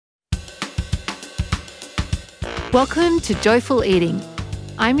Welcome to Joyful Eating.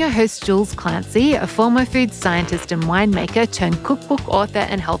 I'm your host, Jules Clancy, a former food scientist and winemaker turned cookbook author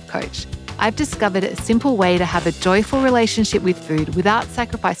and health coach. I've discovered a simple way to have a joyful relationship with food without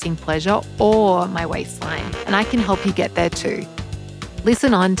sacrificing pleasure or my waistline, and I can help you get there too.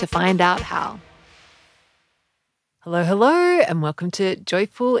 Listen on to find out how. Hello, and welcome to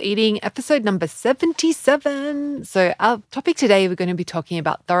Joyful Eating, episode number 77. So our topic today, we're going to be talking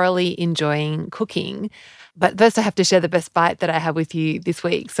about thoroughly enjoying cooking. But first, I have to share the best bite that I have with you this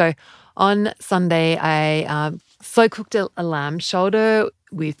week. So on Sunday, I slow cooked a lamb shoulder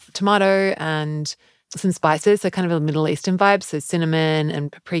with tomato and some spices, so kind of a Middle Eastern vibe, so cinnamon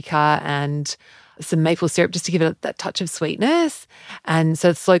and paprika and some maple syrup just to give it that touch of sweetness. And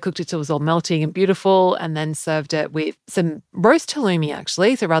so slow cooked it till it was all melting and beautiful, and then served it with some roast halloumi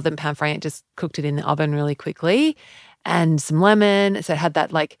actually. So rather than pan frying it, just cooked it in the oven really quickly, and some lemon. So it had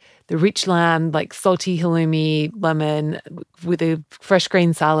that like the rich lamb, like salty halloumi lemon with a fresh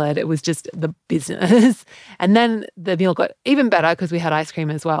green salad. It was just the business. And then the meal got even better because we had ice cream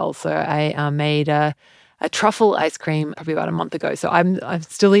as well. So I made a truffle ice cream probably about a month ago. So I'm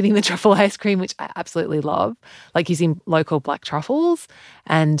still eating the truffle ice cream, which I absolutely love, like using local black truffles.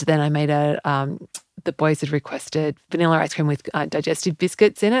 And then I made the boys had requested vanilla ice cream with digestive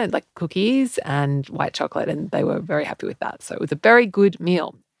biscuits in it, like cookies and white chocolate, and they were very happy with that. So it was a very good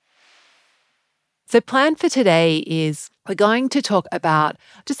meal. So plan for today is we're going to talk about,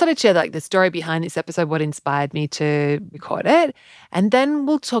 just thought I'd share like the story behind this episode, what inspired me to record it. And then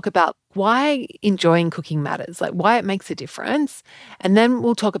we'll talk about why enjoying cooking matters, like why it makes a difference. And then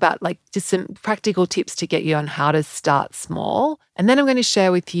we'll talk about like just some practical tips to get you on how to start small. And then I'm going to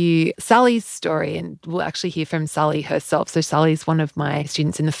share with you Sally's story, and we'll actually hear from Sally herself. So Sally's one of my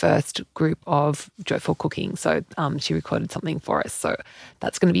students in the first group of Joyful Cooking. So she recorded something for us. So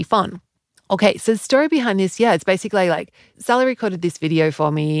that's going to be fun. Okay, so the story behind this, it's basically like Sally recorded this video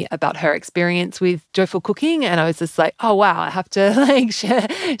for me about her experience with Joyful Cooking, and I was just like, oh wow, I have to like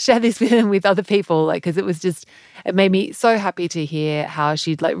share this with other people, like because it made me so happy to hear how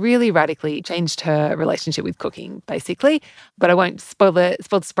she'd like really radically changed her relationship with cooking, basically. But I won't spoil the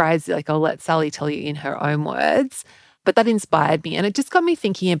surprise. Like I'll let Sally tell you in her own words. But that inspired me, and it just got me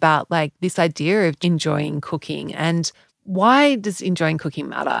thinking about like this idea of enjoying cooking and why does enjoying cooking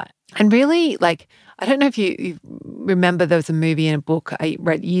matter? And really, like, I don't know if you remember there was a movie and a book I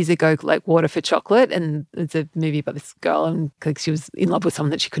read years ago, like Water for Chocolate, and it's a movie about this girl and like she was in love with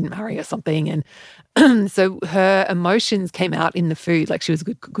someone that she couldn't marry or something. And so her emotions came out in the food, like she was a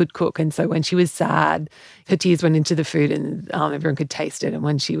good cook. And so when she was sad, her tears went into the food and everyone could taste it. And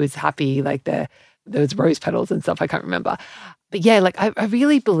when she was happy, like there was rose petals and stuff, I can't remember. But yeah, like I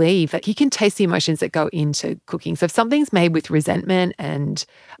really believe that you can taste the emotions that go into cooking. So if something's made with resentment and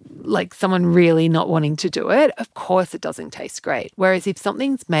like someone really not wanting to do it, of course it doesn't taste great. Whereas if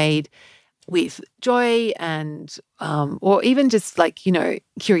something's made with joy and or even just like, you know,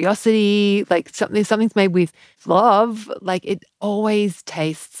 curiosity, like something's made with love, like it always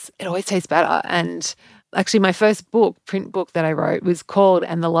tastes better. And actually, my first print book that I wrote was called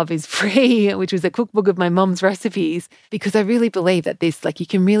And the Love is Free, which was a cookbook of my mom's recipes, because I really believe that this, like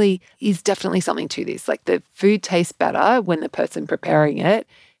is definitely something to this. Like the food tastes better when the person preparing it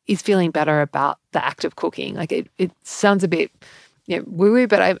is feeling better about the act of cooking. Like it sounds a bit, woo-woo,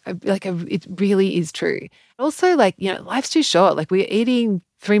 but it really is true. Also, like, life's too short. Like we're eating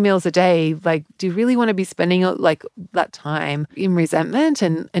 3 meals a day. Like, do you really want to be spending like that time in resentment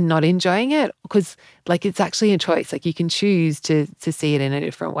and not enjoying it? Because like it's actually a choice. Like you can choose to see it in a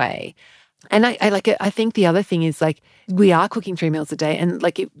different way. And I think the other thing is like we are cooking 3 meals a day, and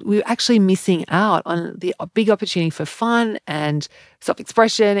like we're actually missing out on the big opportunity for fun and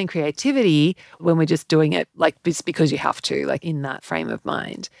self-expression and creativity when we're just doing it like just because you have to, like in that frame of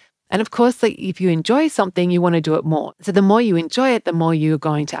mind. And of course, like if you enjoy something, you want to do it more. So the more you enjoy it, the more you're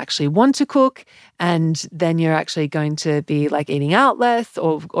going to actually want to cook. And then you're actually going to be like eating out less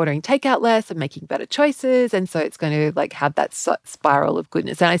or ordering takeout less and making better choices. And so it's going to like have that spiral of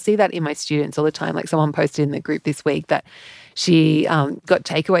goodness. And I see that in my students all the time. Like someone posted in the group this week that she got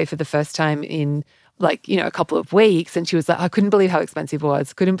takeaway for the first time in like, a couple of weeks. And she was like, I couldn't believe how expensive it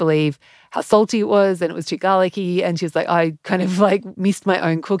was. Couldn't believe how salty it was. And it was too garlicky. And she was like, I kind of like missed my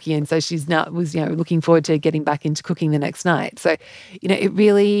own cooking. And so she's now looking forward to getting back into cooking the next night. So, it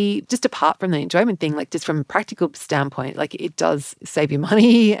really, just apart from the enjoyment thing, like just from a practical standpoint, like it does save you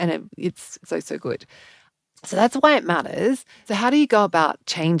money and it's so good. So that's why it matters. So how do you go about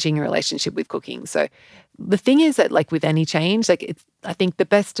changing your relationship with cooking? So the thing is that like with any change, like I think the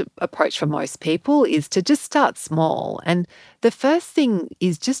best approach for most people is to just start small. And the first thing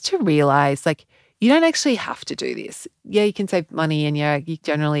is just to realize like you don't actually have to do this. Yeah, you can save money, and yeah, you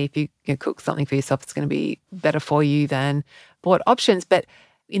generally, if you cook something for yourself, it's going to be better for you than bought options. But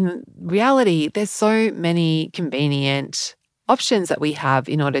in reality, there's so many convenient options that we have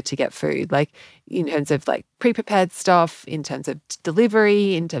in order to get food, like in terms of like pre-prepared stuff, in terms of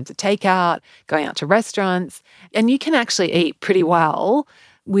delivery, in terms of takeout, going out to restaurants. And you can actually eat pretty well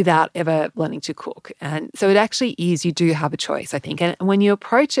without ever learning to cook. And so it actually is, you do have a choice, I think. And when you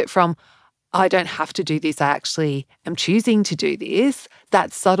approach it from, I don't have to do this, I actually am choosing to do this,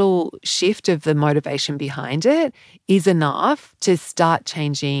 that subtle shift of the motivation behind it is enough to start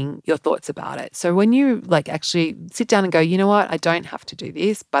changing your thoughts about it. So when you like actually sit down and go, you know what, I don't have to do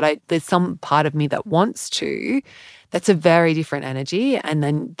this, but there's some part of me that wants to, that's a very different energy. And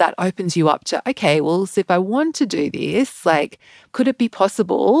then that opens you up to, okay, well, so if I want to do this, like, could it be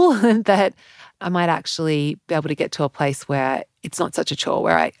possible that I might actually be able to get to a place where it's not such a chore,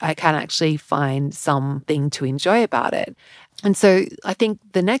 where I can actually find something to enjoy about it. And so I think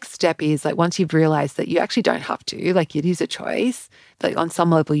the next step is like, once you've realized that you actually don't have to, like it is a choice, like on some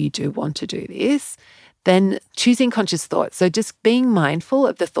level you do want to do this, then choosing conscious thoughts. So just being mindful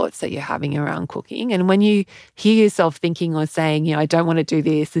of the thoughts that you're having around cooking. And when you hear yourself thinking or saying, you know, I don't want to do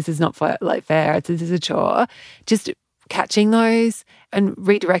this is not fair, this is a chore, just catching those and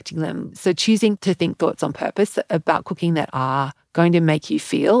redirecting them. So choosing to think thoughts on purpose about cooking that are going to make you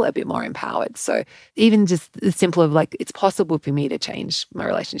feel a bit more empowered. So even just the simple of like, it's possible for me to change my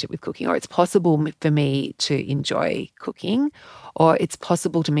relationship with cooking, or it's possible for me to enjoy cooking, or it's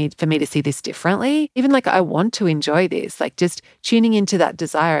possible for me to see this differently. Even like, I want to enjoy this, like just tuning into that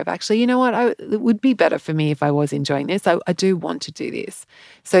desire of actually, you know what, it would be better for me if I was enjoying this. I do want to do this.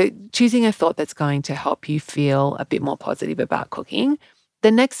 So choosing a thought that's going to help you feel a bit more positive about cooking.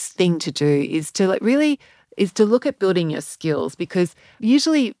 The next thing to do is to look at building your skills, because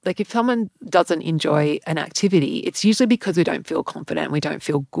usually, like if someone doesn't enjoy an activity, it's usually because we don't feel confident, we don't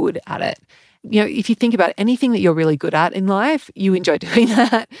feel good at it. You know, if you think about anything that you're really good at in life, you enjoy doing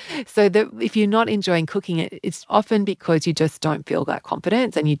that. So that if you're not enjoying cooking, it's often because you just don't feel that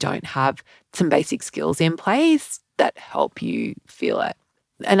confidence and you don't have some basic skills in place that help you feel it.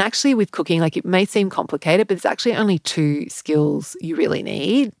 And actually with cooking, like it may seem complicated, but it's actually only 2 skills you really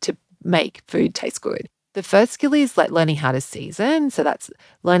need to make food taste good. The first skill is like learning how to season. So that's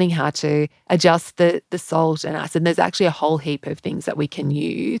learning how to adjust the salt and acid. And there's actually a whole heap of things that we can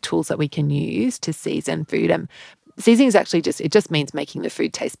use, tools that we can use to season food. And seasoning is actually it just means making the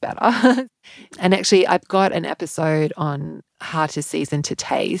food taste better. And actually, I've got an episode on how to season to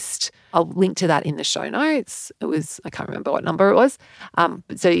taste. I'll link to that in the show notes. I can't remember what number it was.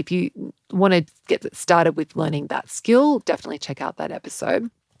 So if you want to get started with learning that skill, definitely check out that episode.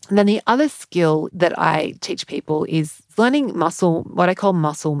 And then the other skill that I teach people is learning what I call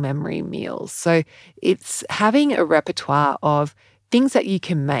muscle memory meals. So it's having a repertoire of things that you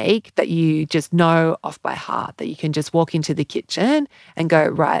can make that you just know off by heart, that you can just walk into the kitchen and go,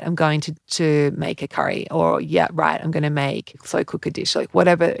 right, I'm going to make a curry, or yeah, right, I'm going to slow cook a dish, like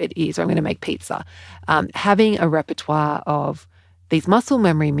whatever it is, or I'm going to make pizza. Having a repertoire of these muscle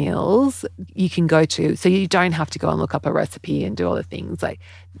memory meals you can go to, so you don't have to go and look up a recipe and do all the things. Like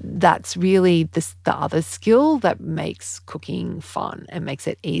that's really the other skill that makes cooking fun and makes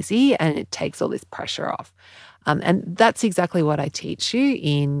it easy, and it takes all this pressure off. And that's exactly what I teach you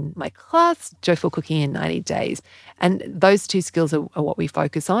in my class, Joyful Cooking in 90 Days. And those 2 skills are what we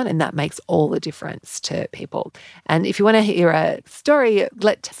focus on, and that makes all the difference to people. And if you want to hear a story,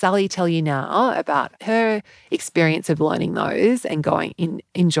 let Sally tell you now about her experience of learning those and going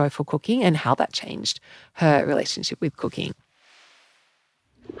in Joyful Cooking and how that changed her relationship with cooking.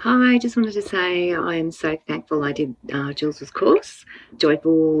 Hi, just wanted to say I am so thankful I did Jules's course,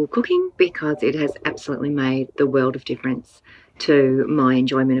 Joyful Cooking, because it has absolutely made the world of difference to my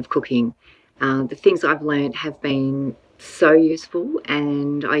enjoyment of cooking. The things I've learned have been so useful,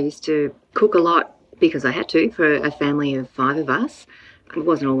 and I used to cook a lot because I had to for a family of 5 of us. It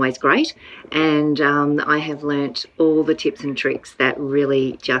wasn't always great, and I have learnt all the tips and tricks that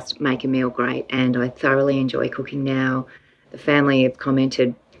really just make a meal great, and I thoroughly enjoy cooking now. The family have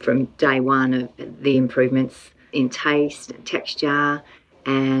commented from day one of the improvements in taste, texture,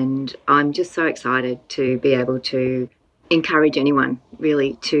 and I'm just so excited to be able to encourage anyone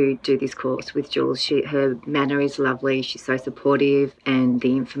really to do this course with Jules. Her manner is lovely, she's so supportive, and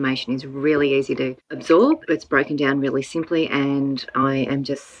the information is really easy to absorb. It's broken down really simply, and I am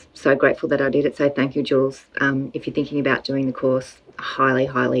just so grateful that I did it. So thank you, Jules. If you're thinking about doing the course, highly,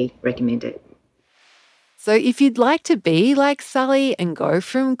 highly recommend it. So if you'd like to be like Sally and go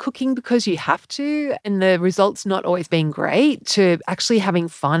from cooking because you have to and the results not always being great to actually having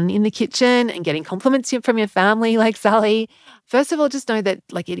fun in the kitchen and getting compliments from your family like Sally, first of all, just know that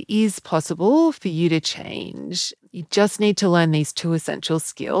it is possible for you to change. You just need to learn these 2 essential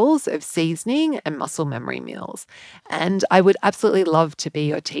skills of seasoning and muscle memory meals. And I would absolutely love to be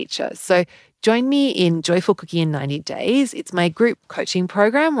your teacher. So join me in Joyful Cooking in 90 Days. It's my group coaching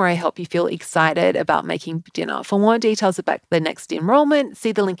program where I help you feel excited about making dinner. For more details about the next enrollment,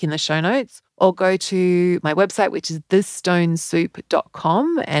 see the link in the show notes or go to my website, which is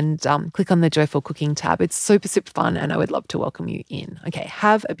thestonesoup.com and click on the Joyful Cooking tab. It's super, super fun and I would love to welcome you in. Okay,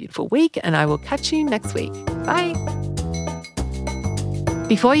 have a beautiful week and I will catch you next week. Bye.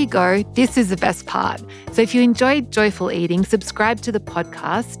 Before you go, this is the best part. So if you enjoyed Joyful Eating, subscribe to the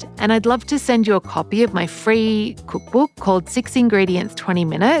podcast, and I'd love to send you a copy of my free cookbook called 6 Ingredients, 20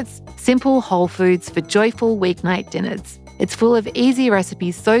 Minutes, Simple Whole Foods for Joyful Weeknight Dinners. It's full of easy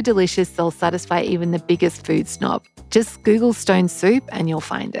recipes so delicious they'll satisfy even the biggest food snob. Just Google Stone Soup and you'll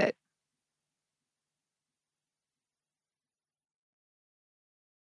find it.